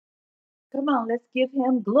Come on, let's give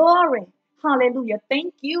him glory. Hallelujah.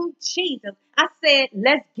 Thank you, Jesus. I said,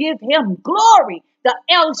 let's give him glory. The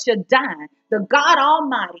El Shaddai, the God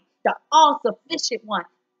Almighty, the all sufficient one.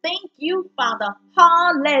 Thank you, Father.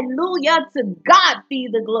 Hallelujah. To God be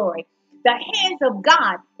the glory. The hands of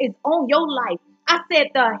God is on your life. I said,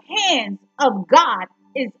 the hands of God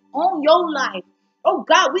is on your life. Oh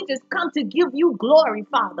God, we just come to give you glory,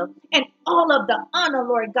 Father, and all of the honor,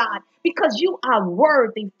 Lord God, because you are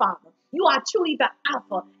worthy, Father. You are truly the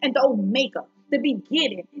Alpha and the Omega, the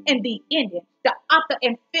beginning and the ending, the author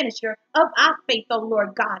and finisher of our faith, oh Lord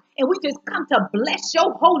God. And we just come to bless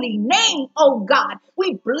your holy name, oh God.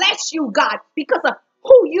 We bless you, God, because of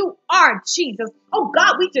who you are, Jesus. Oh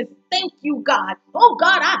God, we just thank you, God. Oh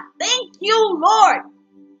God, I thank you, Lord.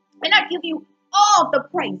 And I give you all the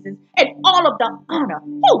praises and all of the honor.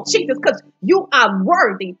 Oh, Jesus, because you are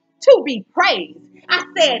worthy to be praised. I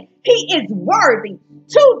said, he is worthy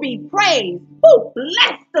to be praised. Oh,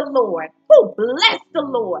 bless the Lord. Oh, bless the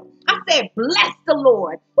Lord. I said, bless the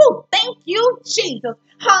Lord. Oh, thank you, Jesus.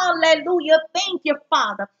 Hallelujah. Thank you,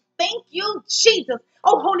 Father. Thank you, Jesus.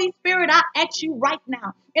 Oh, Holy Spirit, I ask you right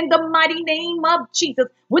now, in the mighty name of Jesus,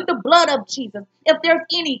 with the blood of Jesus, if there's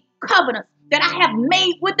any covenant that I have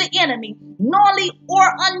made with the enemy, knowingly or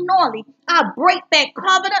unknowingly, I break that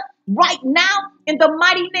covenant right now in the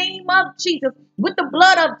mighty name of Jesus, with the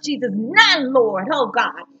blood of Jesus. Now, Lord, oh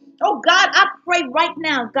God. Oh God, I pray right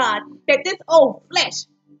now, God, that this old flesh,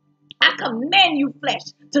 I command you, flesh,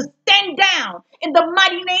 to stand down in the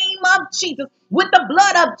mighty name of Jesus with the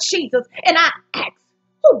blood of Jesus. And I ask,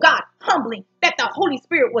 oh God, humbly, that the Holy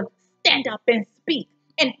Spirit would stand up and speak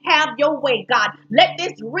and have your way, God. Let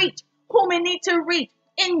this reach whom it need to reach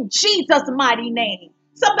in Jesus' mighty name.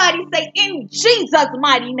 Somebody say, in Jesus'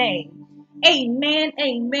 mighty name. Amen,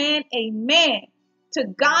 amen, amen. To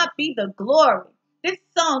God be the glory. This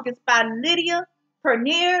song is by Lydia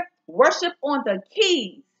Pernier, Worship on the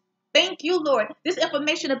Keys. Thank you, Lord. This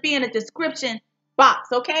information will be in the description box,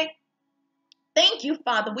 okay? Thank you,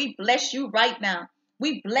 Father. We bless you right now.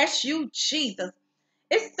 We bless you, Jesus.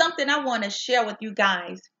 It's something I want to share with you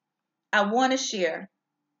guys. I want to share.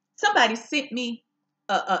 Somebody sent me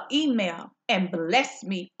a email and blessed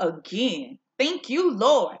me again. Thank you,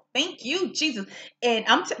 Lord. Thank you, Jesus. And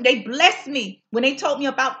they blessed me when they told me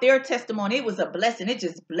about their testimony. It was a blessing. It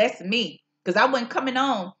just blessed me because I wasn't coming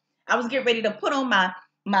on. I was getting ready to put on my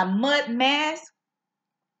mud mask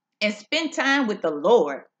and spend time with the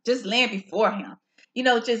Lord. Just laying before him.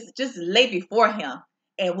 Just lay before him.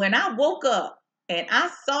 And when I woke up and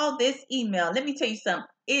I saw this email, let me tell you something.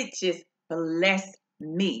 It just blessed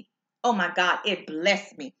me. Oh my God, it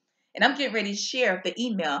blessed me. And I'm getting ready to share the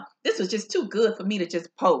email. This was just too good for me to just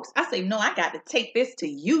post. I say, no, I got to take this to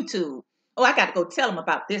YouTube. Oh, I got to go tell them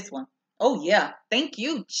about this one. Oh yeah. Thank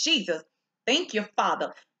you, Jesus. Thank you,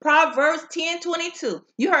 Father. Proverbs 10:22.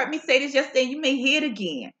 You heard me say this yesterday. You may hear it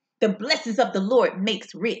again. The blessings of the Lord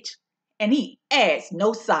makes rich, and he adds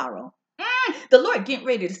no sorrow. The Lord getting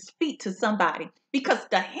ready to speak to somebody because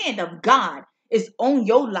the hand of God is on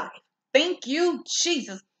your life. Thank you,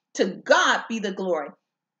 Jesus. To God be the glory.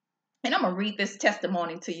 And I'm going to read this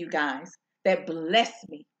testimony to you guys that blessed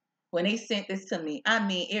me when they sent this to me. I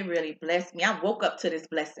mean, it really blessed me. I woke up to this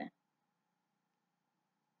blessing.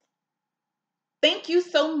 Thank you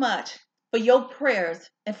so much for your prayers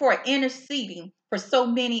and for interceding for so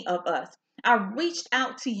many of us. I reached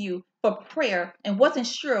out to you for prayer and wasn't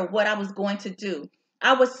sure what I was going to do.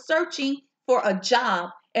 I was searching for a job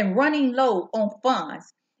and running low on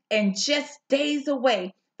funds and just days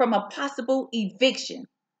away from a possible eviction.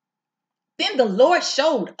 Then the Lord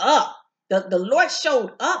showed up. The Lord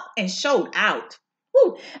showed up and showed out.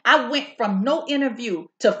 Woo. I went from no interview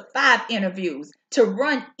to 5 interviews to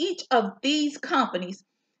run each of these companies.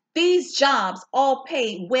 These jobs all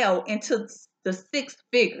paid well into the 6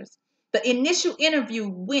 figures. The initial interview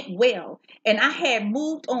went well, and I had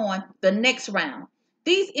moved on the next round.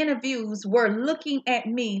 These interviews were looking at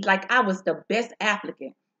me like I was the best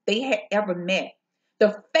applicant they had ever met.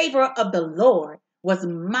 The favor of the Lord was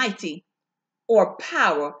mighty or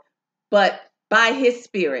power, but by his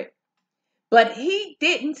spirit. But he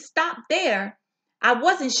didn't stop there. I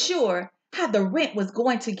wasn't sure how the rent was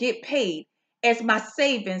going to get paid as my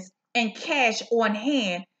savings and cash on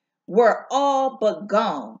hand were all but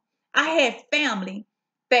gone. I had family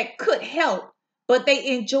that could help, but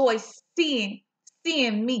they enjoyed seeing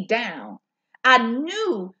me down. I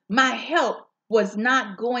knew my help was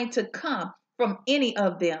not going to come from any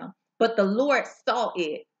of them, but the Lord saw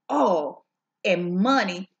it all, and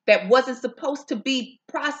money that wasn't supposed to be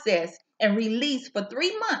processed and released for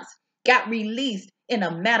 3 months got released in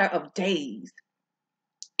a matter of days.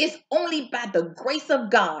 It's only by the grace of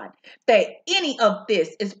God that any of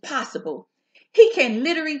this is possible. He can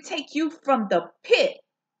literally take you from the pit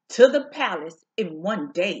to the palace in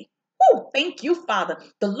one day. Oh, thank you, Father.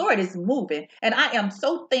 The Lord is moving, and I am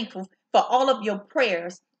so thankful for all of your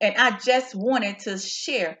prayers. And I just wanted to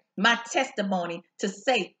share my testimony to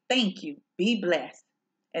say thank you. Be blessed.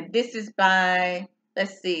 And this is by,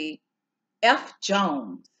 let's see, F.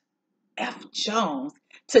 Jones. F. Jones.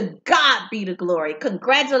 To God be the glory.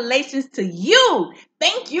 Congratulations to you.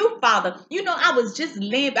 Thank you, Father. I was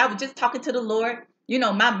just talking to the Lord.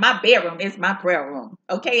 My bedroom is my prayer room.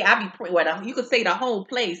 Okay, I be praying. Well, you could say the whole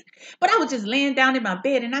place. But I was just laying down in my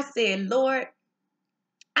bed and I said, Lord,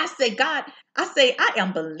 I say, God, I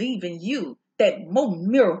am believing you that more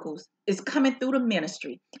miracles is coming through the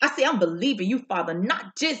ministry. I say, I'm believing you, Father,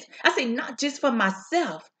 not just for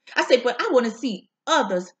myself. I say, but I want to see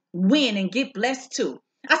others win and get blessed too.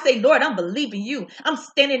 I say, Lord, I'm believing you. I'm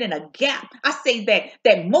standing in a gap. I say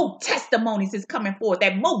that more testimonies is coming forward,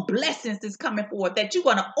 that more blessings is coming forward, that you're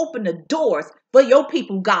going to open the doors for your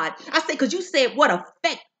people, God. I say, because you said what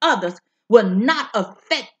affect others will not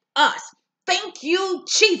affect us. Thank you,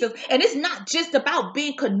 Jesus. And it's not just about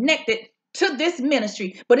being connected to this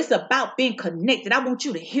ministry, but it's about being connected. I want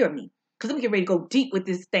you to hear me because I'm getting ready to go deep with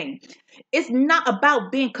this thing. It's not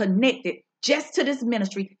about being connected just to this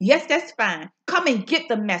ministry. Yes, that's fine. Come and get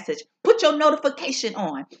the message. Put your notification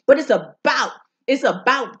on. But it's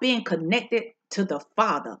about being connected to the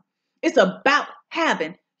Father. It's about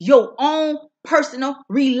having your own personal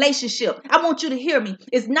relationship. I want you to hear me.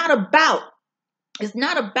 It's not about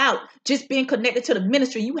just being connected to the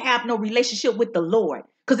ministry. You have no relationship with the Lord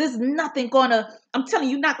because there's nothing I'm telling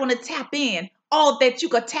you, not gonna tap in all that you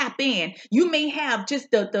could tap in. You may have just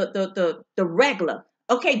the regular,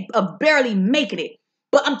 okay, of barely making it.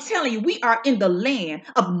 But I'm telling you, we are in the land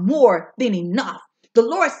of more than enough. The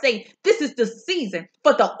Lord say this is the season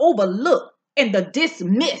for the overlooked and the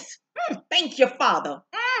dismissed. Thank you, Father.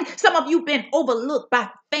 Some of you been overlooked by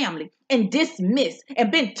family and dismissed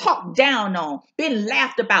and been talked down on, been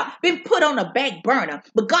laughed about, been put on a back burner.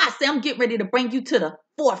 But God said, I'm getting ready to bring you to the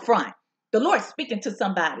forefront. The Lord's speaking to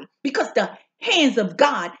somebody because the hands of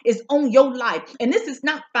God is on your life. And this is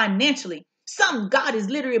not financially. Something God is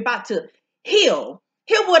literally about to heal.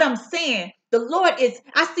 Hear what I'm saying.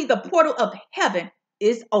 I see the portal of heaven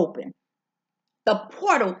is open. The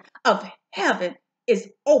portal of heaven is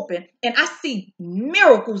open and I see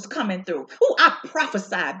miracles coming through. Oh, I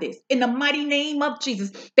prophesied this in the mighty name of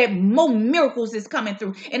Jesus that more miracles is coming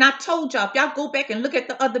through. And I told y'all, if y'all go back and look at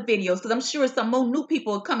the other videos, because I'm sure some more new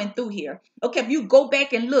people are coming through here. Okay, if you go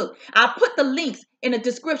back and look, I'll put the links in the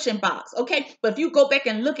description box. Okay, but if you go back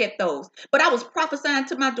and look at those, but I was prophesying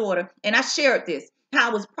to my daughter and I shared this, how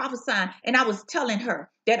I was prophesying and I was telling her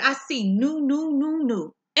that I see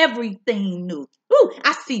new. Everything new. Ooh,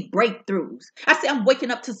 I see breakthroughs. I say I'm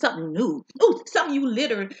waking up to something new. Ooh, some of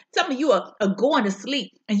you are going to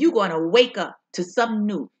sleep and you're going to wake up to something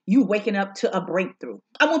new. You waking up to a breakthrough.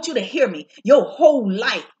 I want you to hear me. Your whole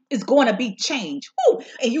life is going to be changed. Ooh,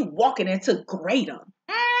 and you walking into greater.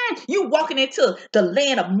 You walking into the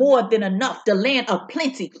land of more than enough, the land of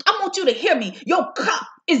plenty. I want you to hear me. Your cup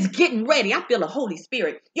is getting ready. I feel the Holy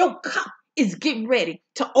Spirit. Your cup is getting ready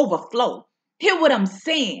to overflow. Hear what I'm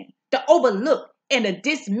saying. The overlooked and the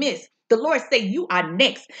dismissed. The Lord say you are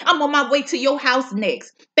next. I'm on my way to your house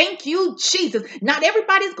next. Thank you, Jesus. Not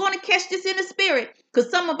everybody's going to catch this in the spirit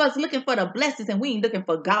because some of us looking for the blessings and we ain't looking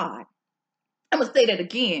for God. I'm going to say that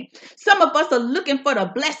again. Some of us are looking for the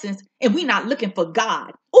blessings and we're not looking for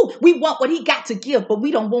God. Oh, we want what he got to give, but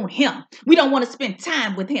we don't want him. We don't want to spend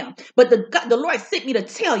time with him. But the Lord sent me to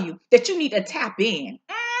tell you that you need to tap in.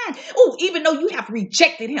 Oh, even though you have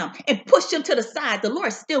rejected him and pushed him to the side, the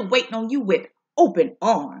Lord's still waiting on you with open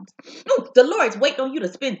arms. Ooh, the Lord's waiting on you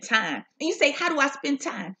to spend time. And you say, how do I spend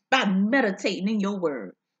time? By meditating in your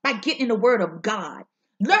word, by getting in the word of God,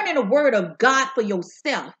 learning the word of God for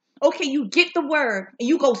yourself. Okay, you get the word and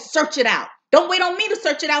you go search it out. Don't wait on me to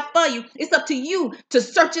search it out for you. It's up to you to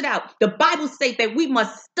search it out. The Bible says that we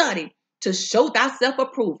must study to show thyself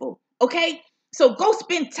approval. Okay? So go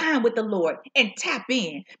spend time with the Lord and tap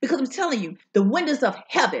in because I'm telling you, the windows of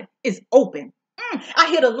heaven is open. I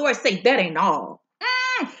hear the Lord say that ain't all.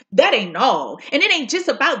 That ain't all. And it ain't just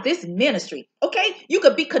about this ministry. Okay? You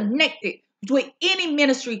could be connected with any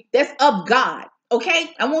ministry that's of God.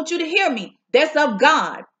 Okay? I want you to hear me. That's of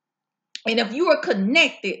God. And if you are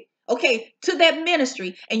connected, okay, to that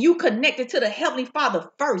ministry, and you connected to the Heavenly Father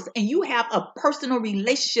first, and you have a personal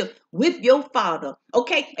relationship with your Father,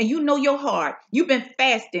 okay, and you know your heart, you've been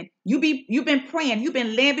fasting, you've been praying, you've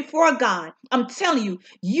been laying before God. I'm telling you,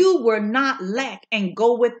 you will not lack and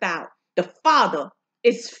go without. The Father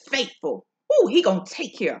is faithful. Oh, he gonna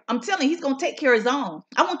take care. I'm telling you, he's gonna take care of his own.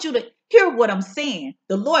 I want you to hear what I'm saying.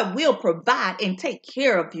 The Lord will provide and take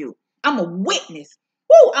care of you. I'm a witness.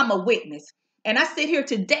 Woo, I'm a witness. And I sit here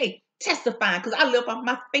today testifying because I live off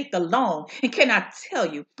my faith alone. And can I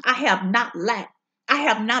tell you, I have not lacked. I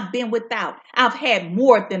have not been without. I've had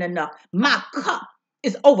more than enough. My cup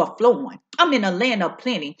is overflowing. I'm in a land of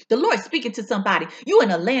plenty. The Lord speaking to somebody. You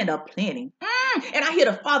in a land of plenty. And I hear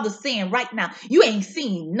the Father saying right now, you ain't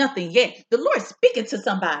seen nothing yet. The Lord speaking to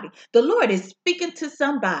somebody. The Lord is speaking to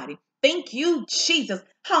somebody. Thank you, Jesus.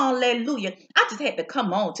 Hallelujah. I just had to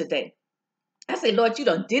come on today. I say, Lord, you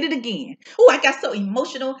done did it again. Oh, I got so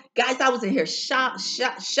emotional. Guys, I was in here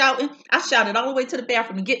shouting. I shouted all the way to the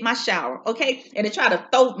bathroom to get my shower, okay? And to try to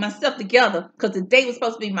throw myself together because the day was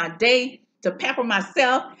supposed to be my day to pamper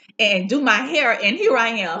myself and do my hair. And here I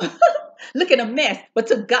am looking a mess. But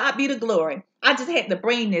to God be the glory. I just had to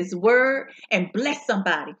bring this word and bless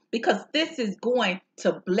somebody because this is going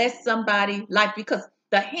to bless somebody's life because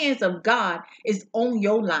the hands of God is on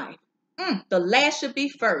your life. The last should be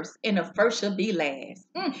first, and the first should be last.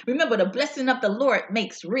 Remember, the blessing of the Lord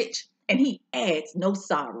makes rich, and he adds no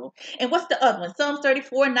sorrow. And what's the other one? Psalms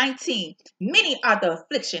 34:19. Many are the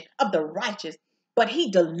affliction of the righteous, but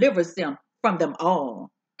he delivers them from them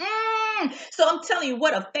all. So I'm telling you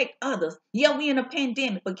what affect others. Yeah, we in a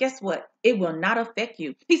pandemic, but guess what? It will not affect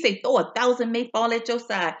you. He said, though 1,000 may fall at your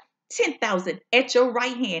side, 10,000 at your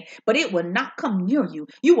right hand, but it will not come near you.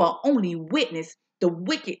 You will only witness the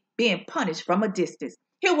wicked being punished from a distance.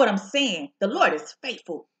 Hear what I'm saying? The Lord is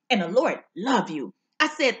faithful and the Lord love you. I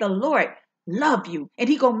said the Lord love you and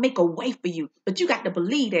he gonna make a way for you. But you got to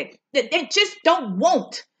believe that they just don't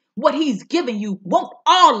want what he's giving you. Want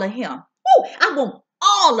all of him. Woo, I want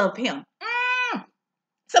all of him.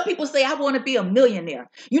 Some people say, I want to be a millionaire.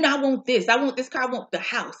 You know, I want this. I want this car. I want the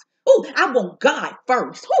house. Oh, I want God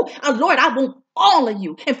first. Oh, Lord, I want all of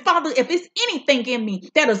you. And Father, if there's anything in me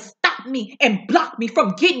that'll stop me and block me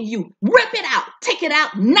from getting you, rip it out. Take it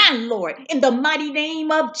out now, Lord, in the mighty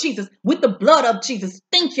name of Jesus, with the blood of Jesus.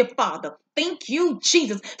 Thank you, Father. Thank you,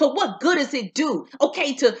 Jesus. For what good does it do,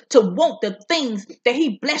 okay, to want the things that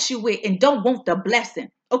he bless you with and don't want the blessing?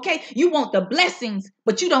 Okay, you want the blessings,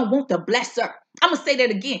 but you don't want the blesser. I'm going to say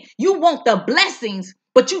that again. You want the blessings,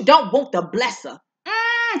 but you don't want the blesser.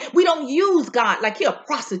 We don't use God like he a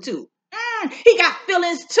prostitute. He got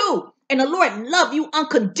feelings too. And the Lord love you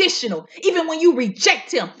unconditional. Even when you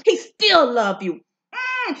reject him, he still love you.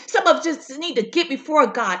 Some of us just need to get before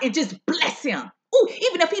God and just bless him. Ooh,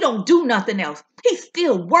 even if he don't do nothing else, he's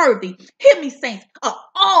still worthy. Hear me, saints, of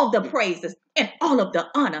all the praises and all of the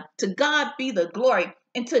honor. To God be the glory.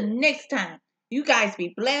 Until next time, you guys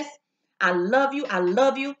be blessed. I love you. I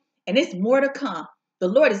love you. And it's more to come. The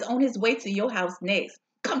Lord is on his way to your house next.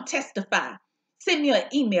 Come testify. Send me an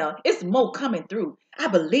email. It's more coming through. I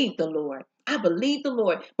believe the Lord. I believe the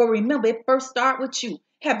Lord. But remember, it first start with you.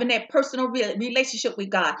 Having that personal relationship with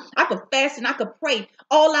God. I could fast and I could pray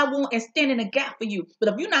all I want and stand in the gap for you. But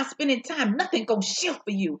if you're not spending time, nothing gonna shift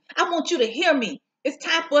for you. I want you to hear me. It's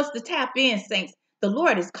time for us to tap in, saints. The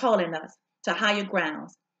Lord is calling us to higher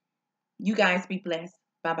grounds. You guys be blessed.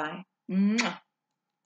 Bye-bye.